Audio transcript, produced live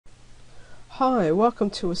Hi,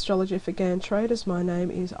 welcome to Astrology for Gann Traders. My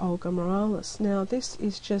name is Olga. Now this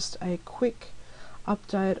is just a quick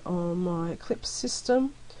update on my Eclipse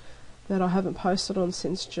system that I haven't posted on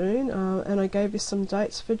since June, and I gave you some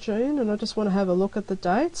dates for June, and I just want to have a look at the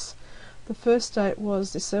dates. The first date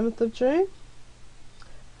was the 7th of June,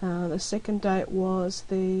 the second date was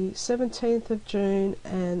the 17th of June,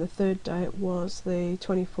 and the third date was the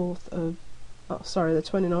 29th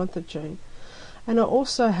of June. And I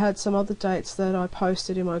also had some other dates that I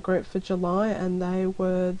posted in my group for July, and they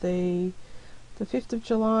were the 5th of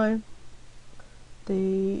July,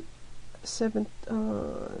 the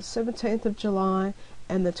 17th of July,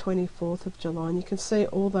 and the 24th of July. And you can see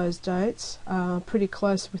all those dates are pretty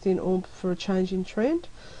close within all for a changing trend.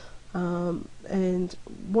 And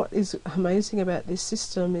what is amazing about this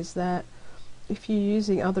system is that if you're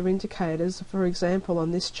using other indicators, for example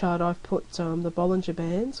on this chart I've put the Bollinger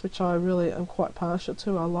Bands, which I really am quite partial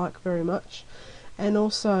to, I like very much, and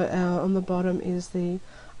also on the bottom is the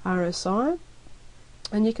RSI,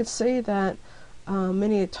 and you can see that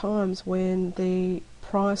many times when the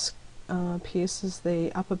price pierces the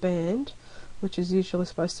upper band, which is usually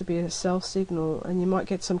supposed to be a sell signal, and you might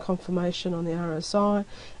get some confirmation on the RSI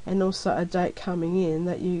and also a date coming in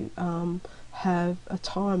that you have a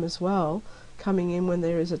time as well coming in when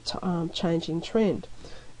there is a changing trend.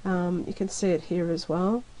 You can see it here as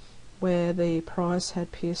well, where the price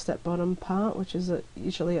had pierced that bottom part, which is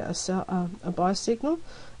usually a buy signal,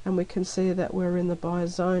 and we can see that we're in the buy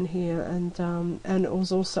zone here, and it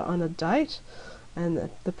was also on a date,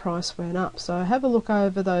 and the price went up. So have a look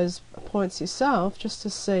over those points yourself just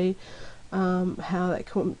to see how it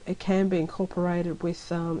can be incorporated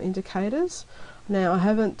with indicators. Now I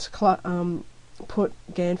haven't put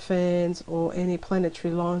Gann fans or any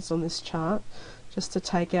planetary lines on this chart just to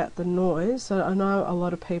take out the noise. So I know a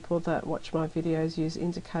lot of people that watch my videos use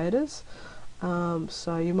indicators,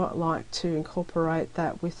 so you might like to incorporate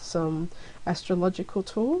that with some astrological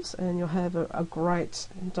tools, and you'll have a great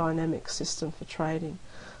dynamic system for trading.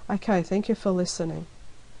 Okay, thank you for listening.